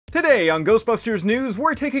Today on Ghostbusters News,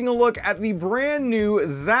 we're taking a look at the brand new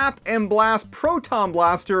Zap and Blast Proton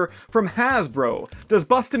Blaster from Hasbro. Does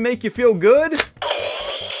bustin' make you feel good?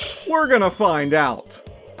 We're gonna find out.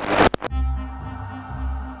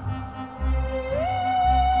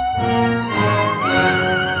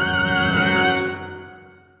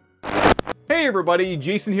 Hey everybody,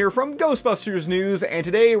 Jason here from Ghostbusters News, and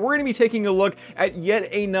today we're going to be taking a look at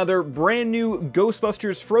yet another brand new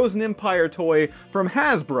Ghostbusters Frozen Empire toy from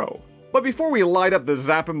Hasbro. But before we light up the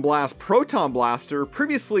Zap and Blast Proton Blaster,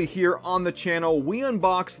 previously here on the channel we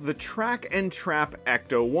unboxed the Track and Trap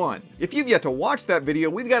Ecto-1. If you've yet to watch that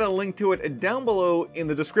video, we've got a link to it down below in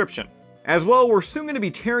the description. As well, we're soon going to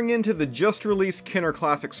be tearing into the just-released Kenner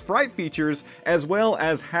Classics Fright features, as well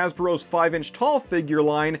as Hasbro's 5-inch tall figure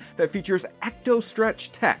line that features Ecto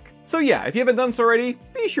Stretch tech. So yeah, if you haven't done so already,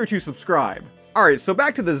 be sure to subscribe. Alright, so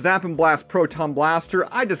back to the Zap and Blast Proton Blaster.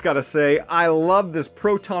 I just gotta say, I love this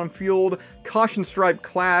proton-fueled, caution stripe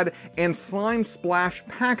clad, and slime splash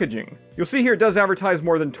packaging. You'll see here it does advertise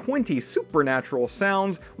more than 20 supernatural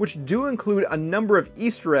sounds, which do include a number of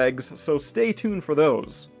Easter eggs, so stay tuned for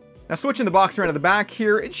those. Now switching the box around to the back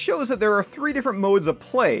here, it shows that there are 3 different modes of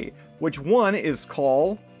play, which 1 is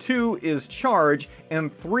Call, 2 is Charge, and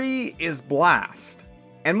 3 is Blast.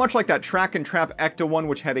 And much like that Track and Trap Ecto-1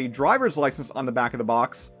 which had a driver's license on the back of the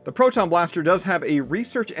box, the Proton Blaster does have a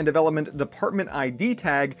Research and Development Department ID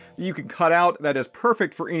tag that you can cut out that is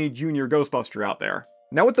perfect for any junior Ghostbuster out there.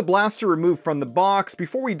 Now with the blaster removed from the box,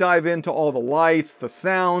 before we dive into all the lights, the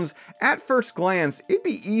sounds, at first glance, it'd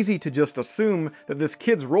be easy to just assume that this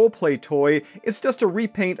kid's roleplay toy is just a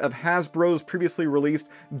repaint of Hasbro's previously released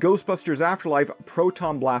Ghostbusters Afterlife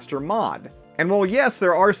Proton Blaster mod. And while yes,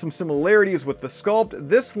 there are some similarities with the sculpt,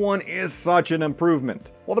 this one is such an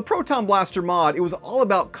improvement. While the Proton Blaster mod, it was all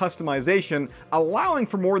about customization, allowing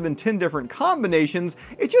for more than 10 different combinations,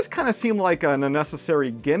 it just kind of seemed like an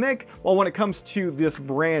unnecessary gimmick. While when it comes to this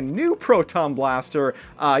brand new Proton Blaster,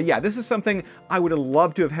 yeah, this is something I would have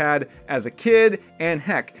loved to have had as a kid, and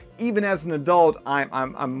heck, even as an adult,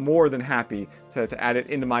 I'm more than happy to add it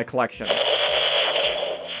into my collection.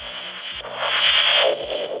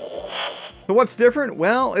 So what's different?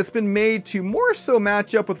 Well, it's been made to more so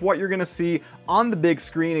match up with what you're going to see on the big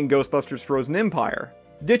screen in Ghostbusters Frozen Empire.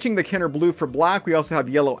 Ditching the Kenner blue for black, we also have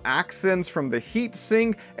yellow accents from the heat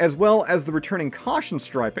sink, as well as the returning caution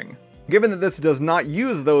striping. Given that this does not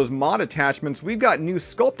use those mod attachments, we've got new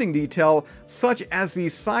sculpting detail, such as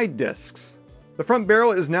these side discs. The front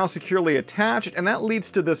barrel is now securely attached, and that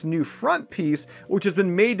leads to this new front piece, which has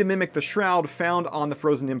been made to mimic the shroud found on the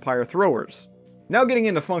Frozen Empire throwers. Now getting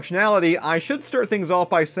into functionality, I should start things off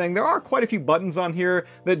by saying there are quite a few buttons on here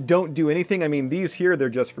that don't do anything. I mean, these here, they're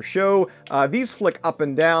just for show. These flick up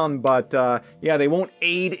and down, but yeah, they won't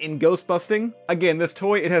aid in ghost busting. Again, this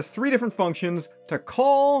toy, it has 3 different functions: to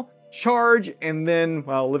call, charge, and then,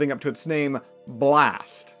 well, living up to its name,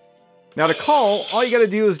 blast. Now to call, all you gotta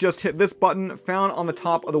do is just hit this button found on the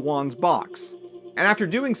top of the wand's box. And after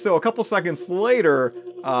doing so, a couple seconds later,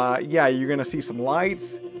 yeah, you're gonna see some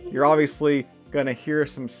lights. You're obviously gonna hear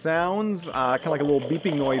some sounds, kind of like a little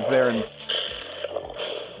beeping noise there, and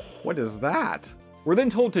what is that? We're then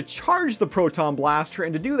told to charge the Proton Blaster,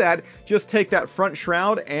 and to do that, just take that front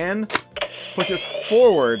shroud and push it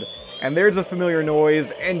forward. And there's a familiar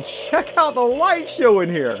noise, and check out the light show in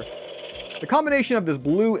here! The combination of this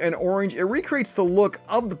blue and orange, it recreates the look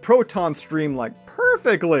of the Proton stream like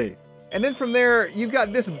perfectly. And then from there, you've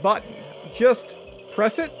got this button. Just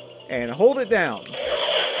press it and hold it down.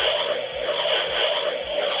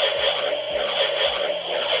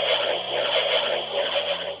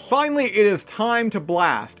 Finally, it is time to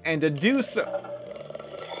blast, and to do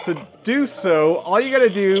so, all you gotta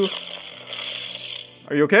do...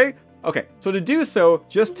 Are you okay? Okay, so to do so,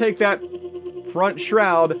 just take that front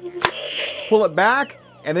shroud, pull it back,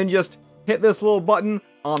 and then just hit this little button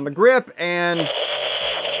on the grip, and...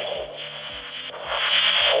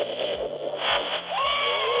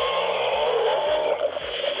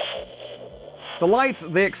 the lights,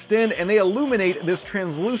 they extend and they illuminate this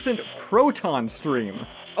translucent proton stream.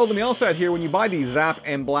 Oh, let me also add here, when you buy the Zap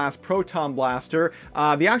and Blast Proton Blaster,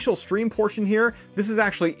 the actual stream portion here, this is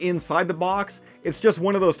actually inside the box. It's just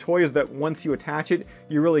one of those toys that once you attach it,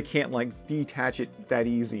 you really can't like detach it that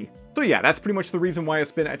easy. So yeah, that's pretty much the reason why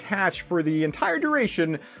it's been attached for the entire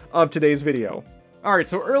duration of today's video. Alright,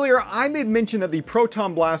 so earlier I made mention that the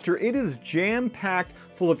Proton Blaster, it is jam-packed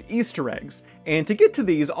full of Easter eggs. And to get to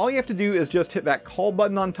these, all you have to do is just hit that call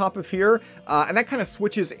button on top of here, and that kind of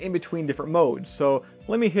switches in between different modes. So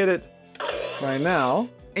let me hit it right now.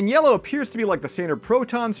 And yellow appears to be like the standard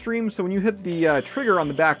Proton stream, so when you hit the trigger on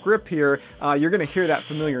the back grip here, you're going to hear that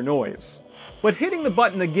familiar noise. But hitting the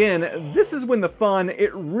button again, this is when the fun,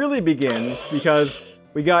 it really begins, because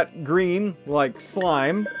we got green, like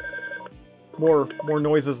slime, more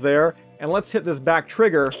noises there, and let's hit this back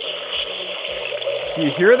trigger. Do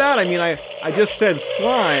you hear that? I mean, I just said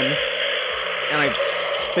slime, and I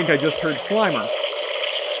think I just heard Slimer.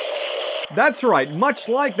 That's right, much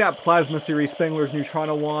like that Plasma Series Spengler's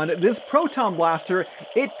Neutrino Wand, this Proton Blaster,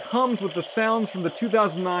 it comes with the sounds from the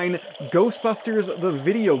 2009 Ghostbusters the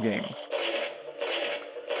video game.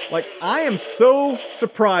 Like, I am so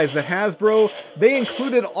surprised that Hasbro, they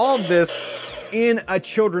included all of this in a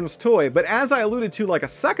children's toy. But as I alluded to like a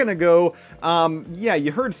second ago, yeah,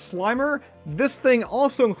 you heard Slimer. This thing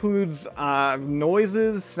also includes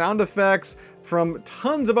noises, sound effects from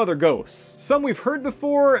tons of other ghosts. Some we've heard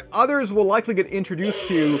before, others will likely get introduced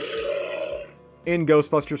to in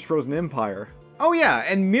Ghostbusters Frozen Empire. Oh yeah,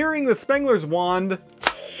 and mirroring the Spengler's Wand,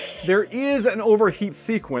 there is an overheat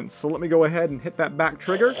sequence. So let me go ahead and hit that back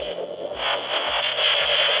trigger.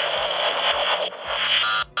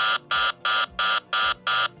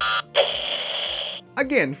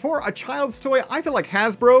 Again, for a child's toy, I feel like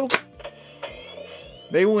Hasbro,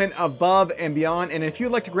 they went above and beyond. And if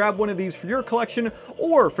you'd like to grab one of these for your collection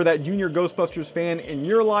or for that junior Ghostbusters fan in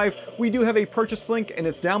your life, we do have a purchase link and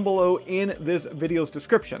it's down below in this video's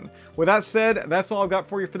description. With that said, that's all I've got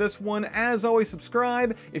for you for this one. As always,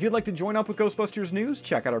 subscribe. If you'd like to join up with Ghostbusters news,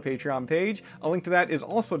 check out our Patreon page. A link to that is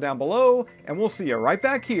also down below, and we'll see you right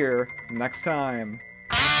back here next time.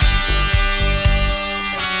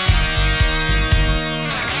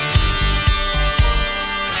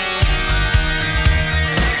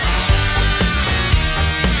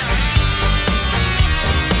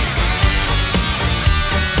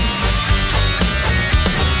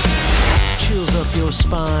 Your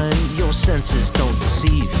spine, your senses don't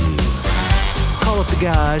deceive you. Call up the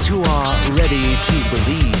guys who are ready to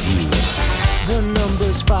believe you. The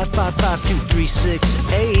number's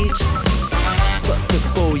 555-2368. But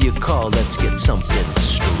before you call, let's get something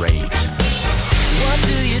straight. What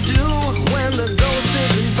do you do when the ghost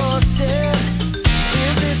has been busted?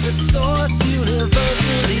 Is it the source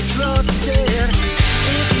universally trusted?